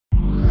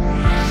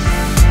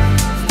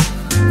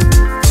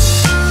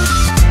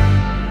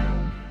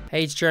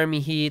Hey, it's Jeremy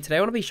here. Today I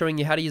want to be showing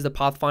you how to use the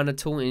Pathfinder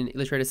tool in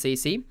Illustrator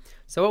CC.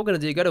 So what we're going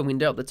to do, go to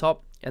Window at the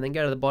top and then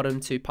go to the bottom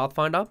to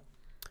Pathfinder,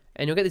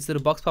 and you'll get this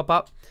little box pop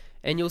up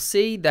and you'll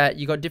see that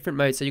you got different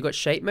modes. So you got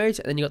shape modes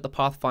and then you got the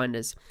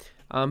Pathfinders.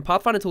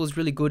 Pathfinder tool is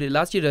really good. It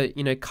allows you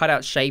to cut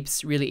out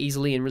shapes really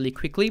easily and really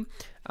quickly,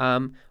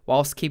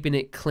 whilst keeping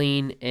it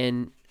clean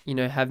and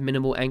have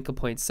minimal anchor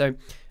points. So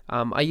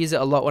I use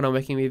it a lot when I'm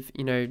working with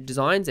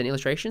designs and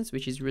illustrations,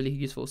 which is really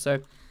useful. So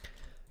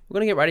we're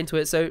going to get right into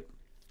it. So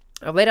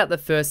I've laid out the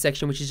first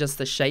section, which is just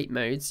the shape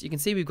modes. You can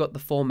see we've got the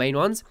 4 main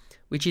ones,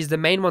 which is the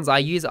main ones I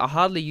use. I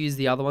hardly use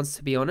the other ones,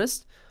 to be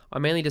honest. I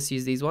mainly just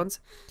use these ones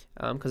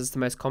because it's the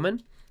most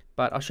common,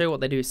 but I'll show you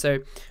what they do. So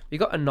we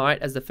got a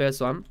knight as the first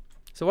one.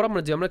 So what I'm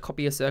going to do, I'm going to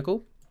copy a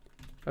circle.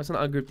 I'm just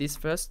going to ungroup this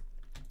first.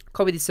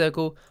 Copy this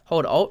circle,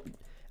 hold Alt.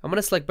 I'm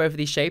going to select both of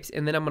these shapes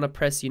and then I'm going to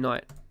press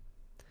Unite.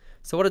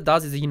 So what it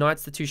does is it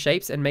unites the 2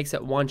 shapes and makes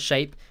it one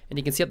shape. And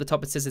you can see up the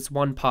top it says it's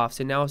one path.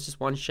 So now it's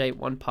just one shape,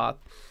 one path.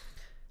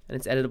 And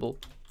it's editable.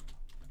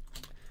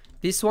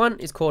 This one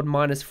is called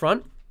minus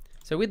front.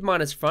 So with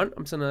minus front,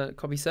 I'm just going to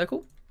copy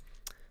circle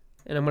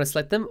and I'm going to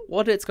select them.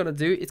 What it's going to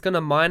do, it's going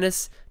to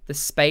minus the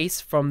space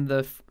from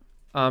the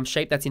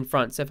shape that's in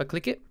front. So if I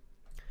click it,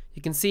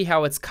 you can see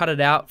how it's cut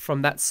it out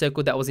from that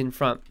circle that was in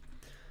front.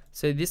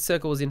 So this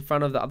circle was in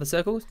front of the other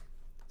circles.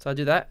 So I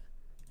do that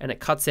and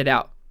it cuts it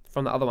out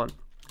from the other one.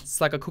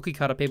 It's like a cookie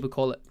cutter, people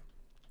call it.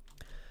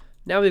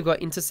 Now we've got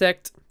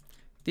intersect.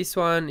 This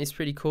one is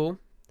pretty cool.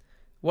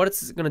 What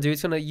it's going to do,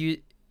 it's going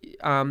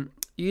to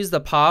use the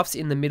paths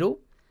in the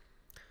middle.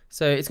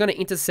 So it's going to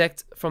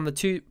intersect from the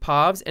 2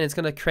 paths and it's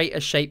going to create a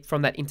shape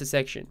from that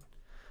intersection.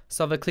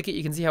 So if I click it,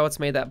 you can see how it's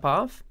made that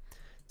path.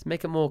 To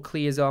make it more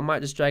clear as well, I might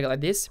just drag it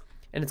like this.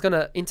 And it's going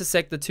to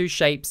intersect the 2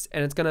 shapes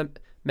and it's going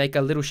to make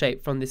a little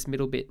shape from this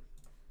middle bit.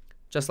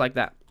 Just like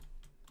that.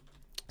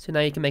 So now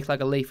you can make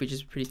like a leaf, which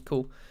is pretty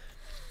cool.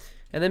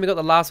 And then we got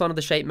the last one of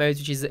the shape modes,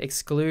 which is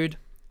Exclude.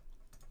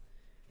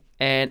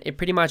 And it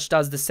pretty much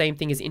does the same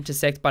thing as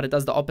intersect, but it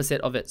does the opposite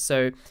of it.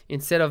 So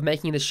instead of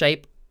making the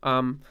shape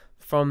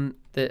from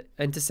the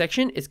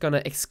intersection, it's going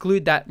to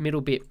exclude that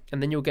middle bit.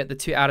 And then you'll get the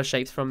 2 outer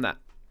shapes from that,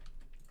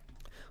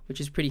 which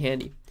is pretty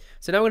handy.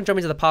 So now we're going to jump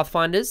into the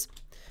Pathfinders.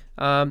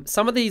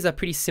 Some of these are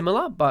pretty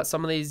similar, but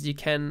some of these you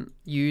can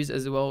use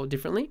as well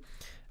differently.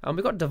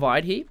 We've got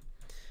divide here.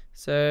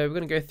 So we're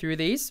going to go through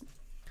these.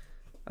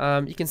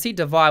 You can see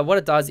divide, what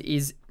it does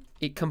is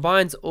it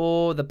combines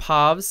all the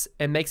paths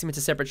and makes them into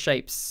separate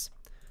shapes.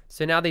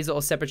 So now these are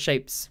all separate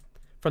shapes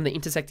from the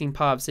intersecting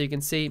paths. So you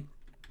can see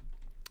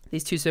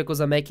these 2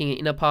 circles are making an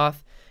inner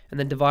path, and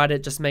then divide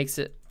it just makes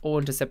it all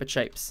into separate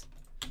shapes.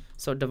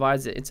 So it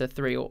divides it into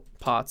 3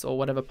 parts, or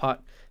whatever part,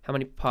 how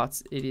many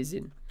parts it is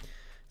in.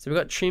 So we've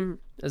got trim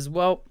as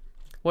well.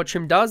 What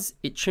trim does,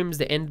 it trims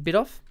the end bit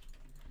off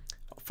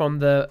from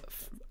the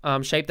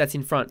shape that's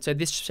in front. So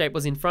this shape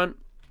was in front.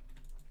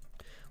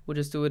 We'll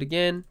just do it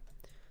again.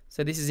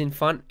 So this is in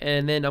front,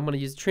 and then I'm going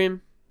to use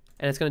trim,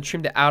 and it's going to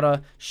trim the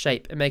outer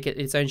shape and make it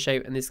its own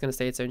shape, and this is going to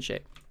stay its own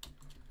shape.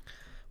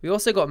 We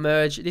also got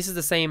merge. This is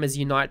the same as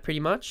unite pretty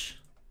much.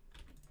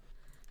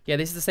 Yeah,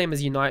 this is the same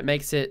as unite,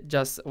 makes it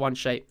just one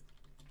shape.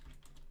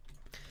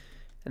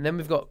 And then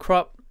we've got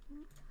crop.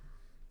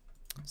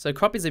 So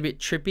crop is a bit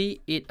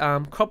trippy. It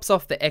crops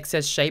off the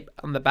excess shape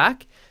on the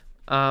back,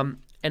 but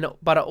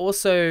it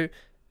also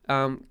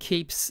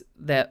keeps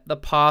the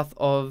path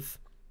of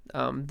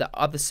the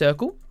other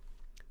circle,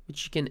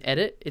 which you can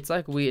edit. It's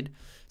like weird.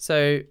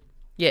 So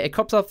yeah, it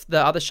crops off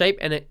the other shape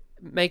and it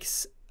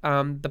makes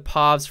the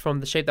paths from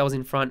the shape that was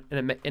in front,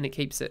 and it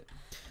keeps it,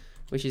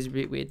 which is a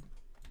bit weird.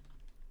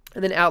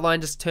 And then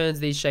outline just turns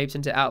these shapes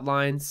into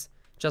outlines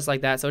just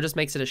like that. So it just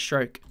makes it a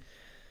stroke.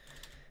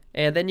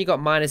 And then you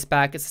got minus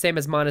back. It's the same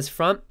as minus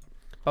front,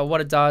 but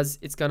what it does,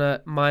 it's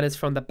gonna minus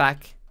from the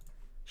back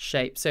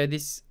shape. So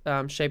this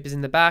shape is in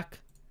the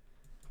back.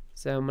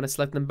 So I'm going to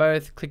select them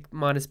both, click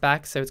minus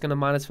back. So it's going to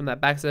minus from that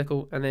back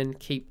circle and then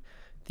keep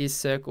this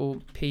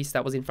circle piece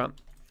that was in front.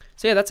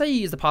 So yeah, that's how you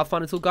use the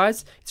Pathfinder tool,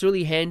 guys. It's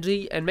really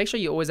handy, and make sure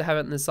you always have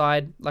it on the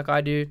side like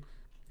I do.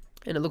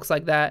 And it looks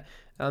like that.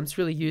 It's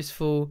really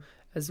useful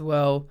as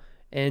well.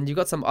 And you've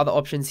got some other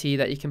options here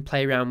that you can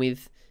play around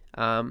with,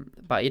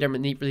 but you don't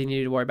really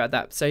need to worry about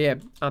that. So yeah,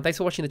 thanks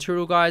for watching the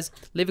tutorial, guys.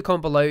 Leave a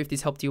comment below if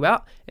this helped you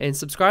out, and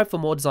subscribe for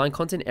more design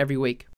content every week.